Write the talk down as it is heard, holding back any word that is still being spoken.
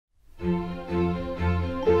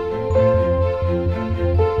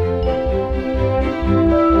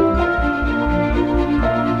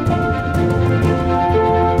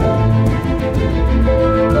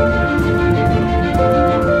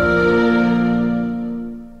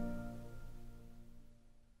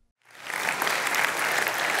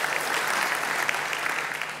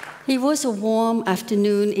It was a warm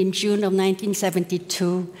afternoon in June of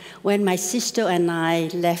 1972 when my sister and I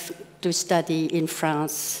left to study in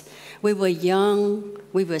France. We were young,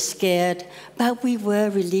 we were scared, but we were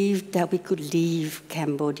relieved that we could leave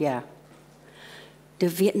Cambodia. The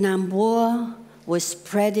Vietnam War was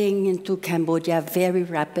spreading into Cambodia very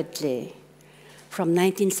rapidly. From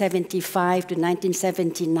 1975 to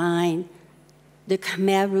 1979, the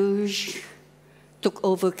Khmer Rouge took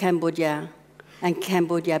over Cambodia, and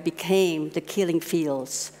Cambodia became the killing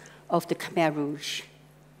fields of the Khmer Rouge.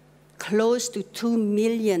 Close to 2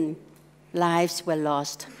 million lives were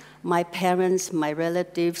lost. My parents, my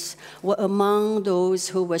relatives were among those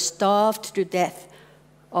who were starved to death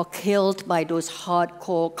or killed by those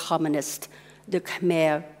hardcore communists, the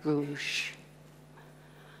Khmer Rouge.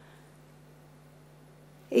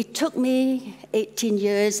 It took me 18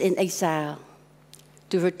 years in exile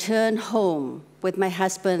to return home with my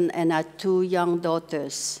husband and our 2 young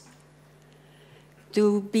daughters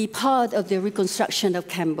to be part of the reconstruction of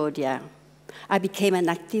Cambodia. I became an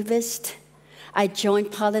activist. I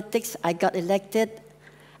joined politics. I got elected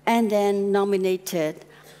and then nominated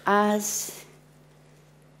as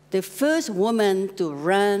the first woman to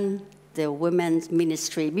run the women's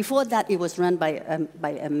ministry. Before that, it was run by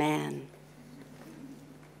a man.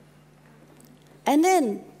 And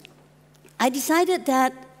then I decided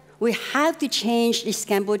that we have to change this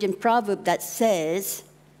Cambodian proverb that says,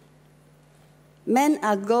 men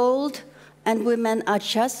are gold and women are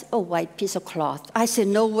just a white piece of cloth. I said,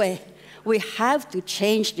 no way. We have to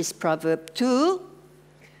change this proverb to,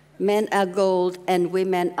 men are gold and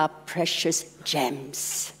women are precious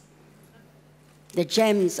gems. The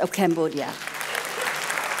gems of Cambodia.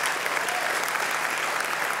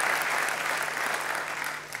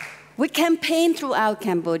 We campaigned throughout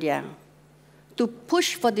Cambodia to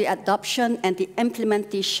push for the adoption and the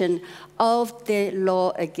implementation of the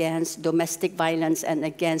law against domestic violence and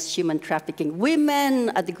against human trafficking. Women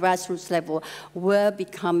at the grassroots level were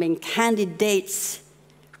becoming candidates,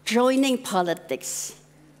 joining politics.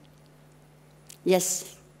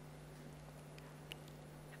 Yes.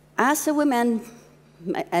 As a woman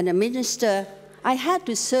and a minister, I had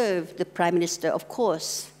to serve the prime minister, of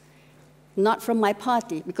course, not from my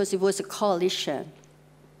party, because it was a coalition.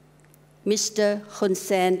 Mr. Hun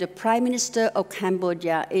Sen, the Prime Minister of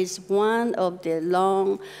Cambodia, is one of the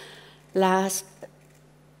long-last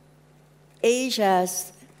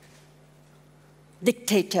Asia's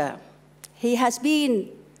dictator. He has been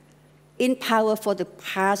in power for the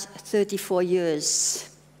past 34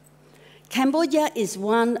 years. Cambodia is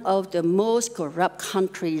one of the most corrupt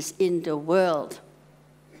countries in the world.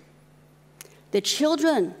 The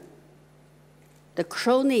children, the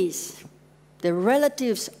cronies, the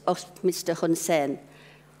relatives of Mr. Hun Sen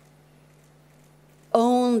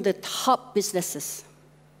own the top businesses.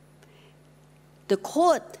 The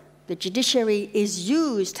court, the judiciary, is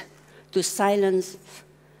used to silence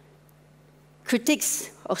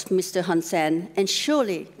critics of Mr. Hun Sen and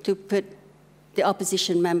surely to put the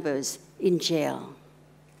opposition members in jail.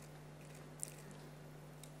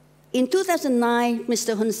 In 2009,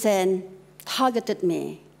 Mr. Hun Sen targeted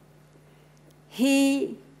me.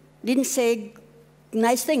 He didn't say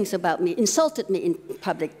nice things about me, insulted me in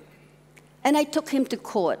public. And I took him to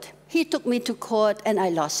court. He took me to court, and I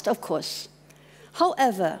lost, of course.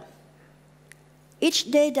 However,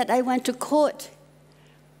 each day that I went to court,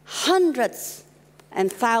 hundreds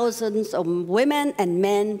and thousands of women and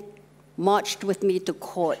men marched with me to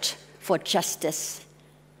court for justice.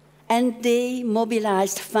 And they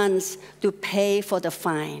mobilized funds to pay for the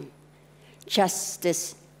fine.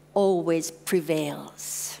 Justice always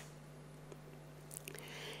prevails.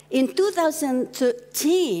 In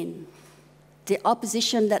 2013, the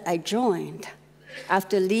opposition that I joined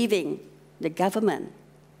after leaving the government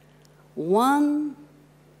won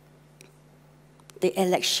the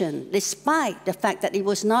election, despite the fact that it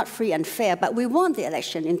was not free and fair, but we won the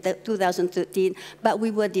election in 2013, but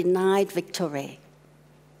we were denied victory.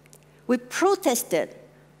 We protested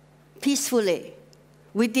peacefully.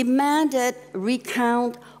 We demanded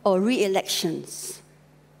recount or re-elections.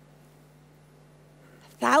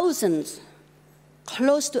 Thousands,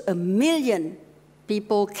 close to 1 million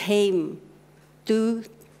people came to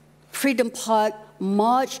Freedom Park,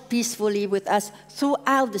 marched peacefully with us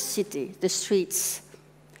throughout the city, the streets,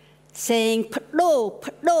 saying, "Pado,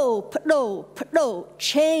 pado, pado, pado,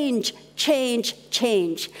 change, change,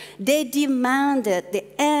 change." They demanded the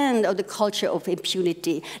end of the culture of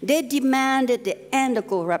impunity. They demanded the end of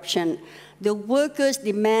corruption. The workers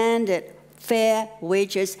demanded fair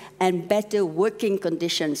wages and better working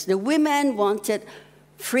conditions. The women wanted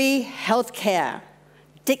free health care,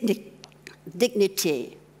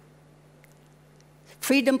 dignity.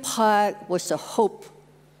 Freedom Park was a hope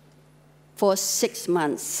for 6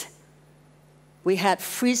 months. We had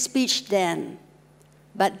free speech then,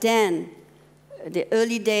 but then, the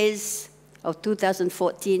early days of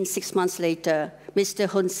 2014, 6 months later, Mr.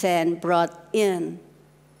 Hun Sen brought in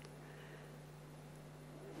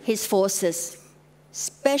his forces,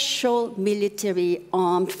 special military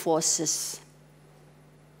armed forces.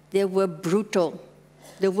 They were brutal.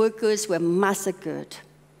 The workers were massacred.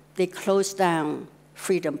 They closed down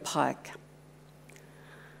Freedom Park.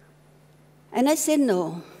 And I said,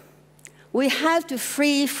 no, we have to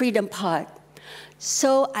free Freedom Park.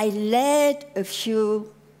 So I led a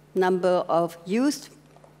few number of youth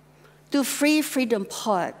to free Freedom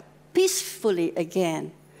Park peacefully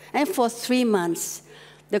again. And for 3 months,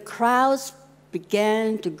 the crowds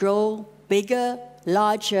began to grow bigger,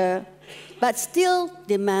 larger, but still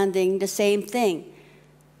demanding the same thing.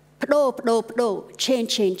 Pro, pro, pro,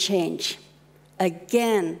 change, change, change.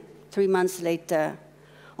 Again, 3 months later,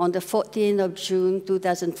 on the 14th of June,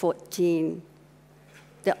 2014,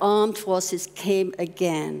 the armed forces came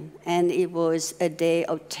again, and it was a day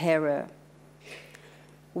of terror.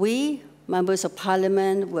 We, members of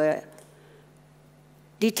parliament, were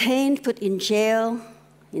detained, put in jail,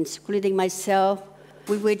 including myself.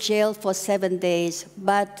 We were jailed for 7 days,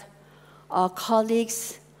 but our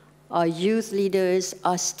colleagues, our youth leaders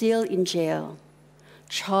are still in jail,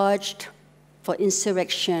 charged for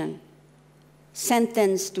insurrection,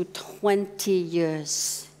 sentenced to 20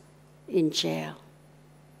 years in jail.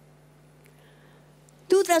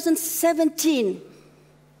 2017,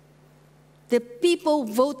 the people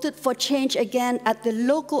voted for change again at the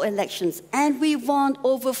local elections, and we won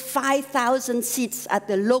over 5,000 seats at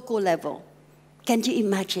the local level. Can you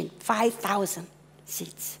imagine? 5,000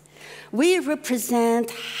 seats. We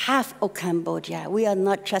represent half of Cambodia. We are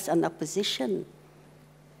not just an opposition.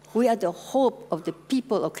 We are the hope of the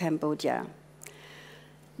people of Cambodia.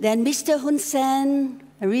 Then Mr. Hun Sen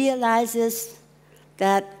realizes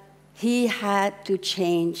that he had to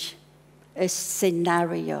change a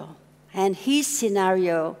scenario. And his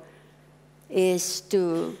scenario is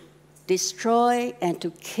to destroy and to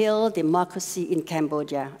kill democracy in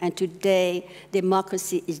Cambodia. And today,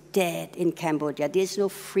 democracy is dead in Cambodia. There's no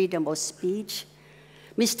freedom of speech.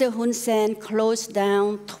 Mr. Hun Sen closed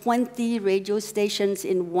down 20 radio stations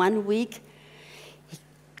in 1 week.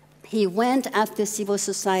 He went after civil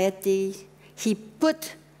society. He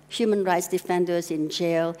put human rights defenders in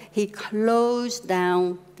jail. He closed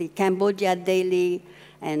down the Cambodia Daily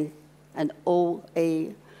and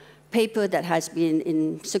a paper that has been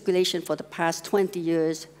in circulation for the past 20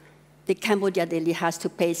 years. The Cambodia Daily has to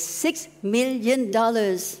pay $6 million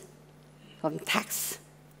from tax.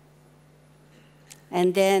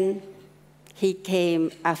 And then he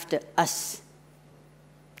came after us,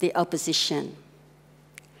 the opposition.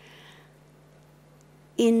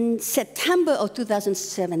 In September of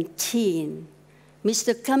 2017,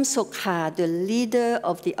 Mr. Mu Sochua, the leader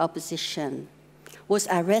of the opposition, was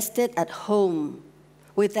arrested at home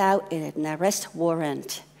without an arrest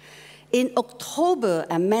warrant. In October,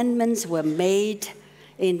 amendments were made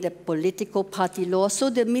in the political party law, so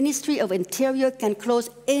the Ministry of Interior can close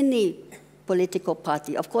any political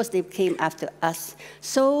party. Of course, they came after us.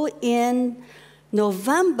 So in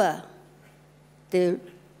November, the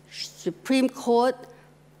Supreme Court,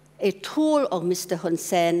 a tool of Mr. Hun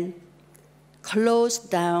Sen,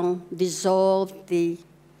 closed down, dissolved the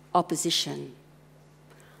opposition.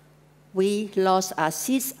 We lost our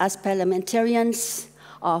seats as parliamentarians.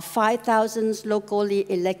 Our 5,000 locally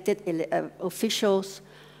elected officials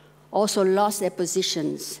also lost their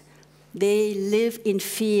positions. They live in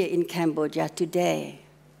fear in Cambodia today,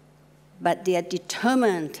 but they are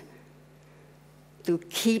determined to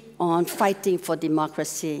keep on fighting for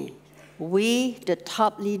democracy. We, the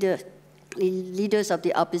top leaders of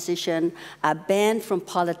the opposition, are banned from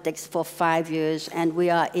politics for 5 years, and we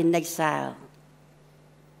are in exile.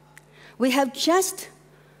 We have just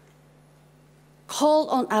called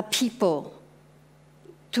on our people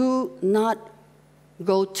to not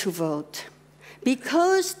go to vote,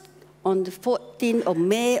 because on the 14th of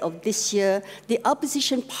May of this year, the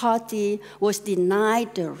opposition party was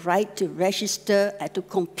denied the right to register and to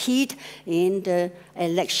compete in the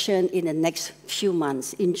election in the next few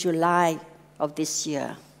months, in July of this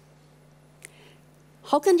year.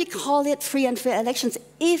 How can you call it free and fair elections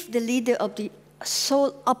if the leader of the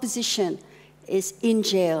sole opposition is in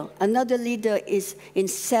jail, another leader is in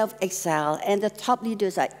self-exile, and the top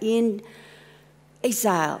leaders are in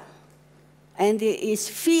exile? And there is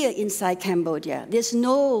fear inside Cambodia. There's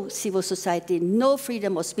no civil society, no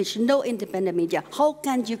freedom of speech, no independent media. How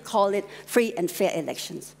can you call it free and fair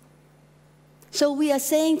elections? So we are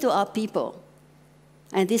saying to our people,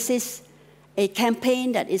 and this is a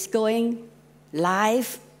campaign that is going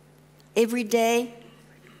live every day,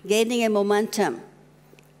 gaining a momentum.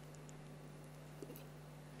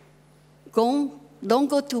 Don't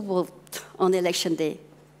go to vote on election day.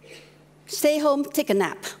 Stay home, take a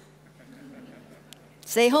nap.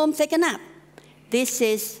 Stay home, take a nap. This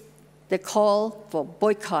is the call for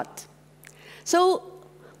boycott. So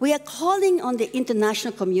we are calling on the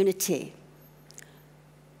international community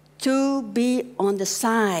to be on the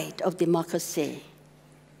side of democracy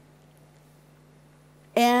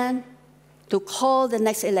and to call the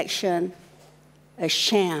next election a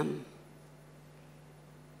sham.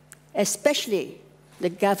 Especially the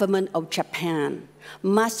government of Japan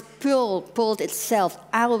must pull itself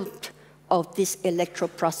out of this electoral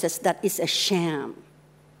process that is a sham.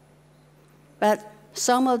 But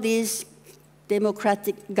some of these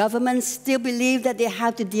democratic governments still believe that they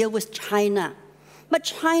have to deal with China. But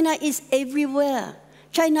China is everywhere.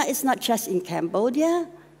 China is not just in Cambodia.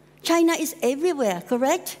 China is everywhere,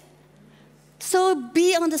 correct? So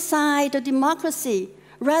be on the side of democracy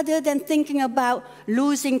rather than thinking about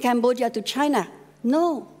losing Cambodia to China.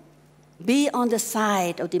 No, be on the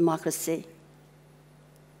side of democracy.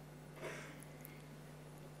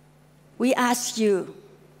 We ask you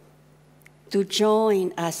to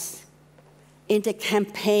join us in the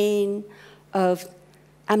campaign of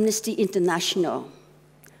Amnesty International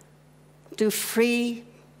to free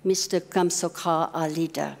Mr. Mun Sen, our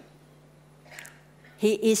leader.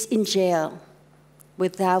 He is in jail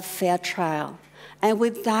without fair trial. And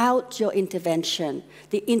without your intervention,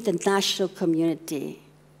 the international community,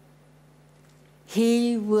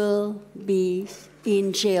 he will be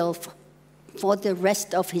in jail for the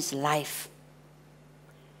rest of his life.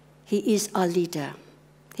 He is our leader.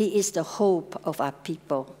 He is the hope of our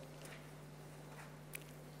people.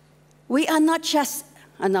 We are not just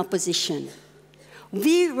an opposition.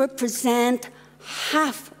 We represent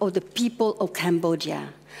half of the people of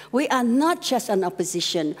Cambodia. We are not just an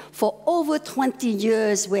opposition. For over 20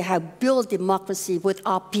 years, we have built democracy with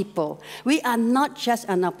our people. We are not just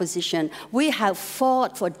an opposition. We have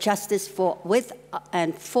fought for justice for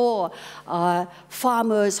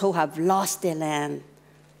farmers who have lost their land.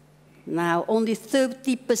 Now, only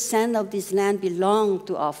 30% of this land belong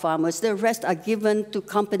to our farmers. The rest are given to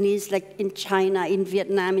companies like in China, in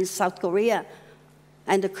Vietnam, in South Korea,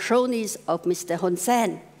 and the cronies of Mr. Hun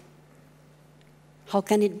Sen. How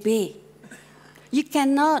can it be? You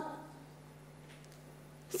cannot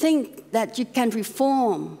think that you can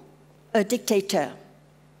reform a dictator,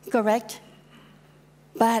 correct?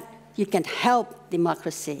 But you can help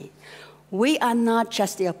democracy. We are not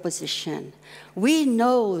just the opposition. We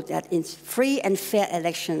know that in free and fair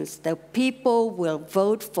elections, the people will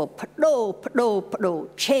vote for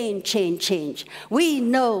change. We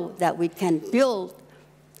know that we can build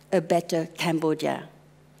a better Cambodia.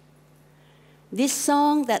 This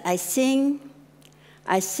song that I sing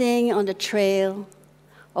on the trail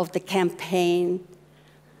of the campaign,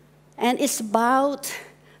 and it's about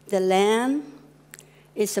the land,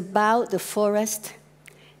 it's about the forest,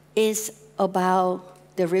 it's about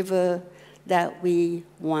the river that we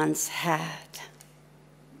once had.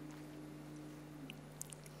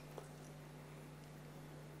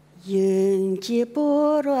 Yung chia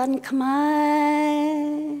poron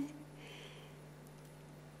khmer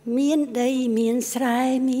Mien day, mien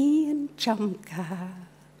srai, mien chamka.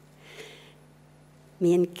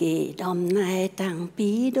 Mien ke dom nai tang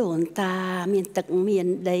pi don ta, mien tak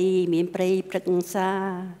mien day, mien prei prang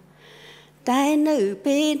sa. Tai nữ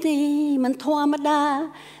pe ni man thua ma da,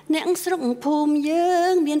 neng srong phum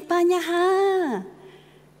yeung mien pa nya ha.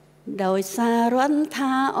 Doi sa ruan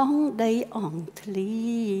tha ong day ong thli.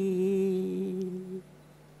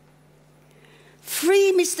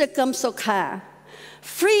 Free Mr. Mun Sen.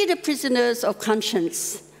 Free the prisoners of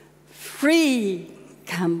conscience. Free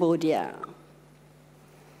Cambodia.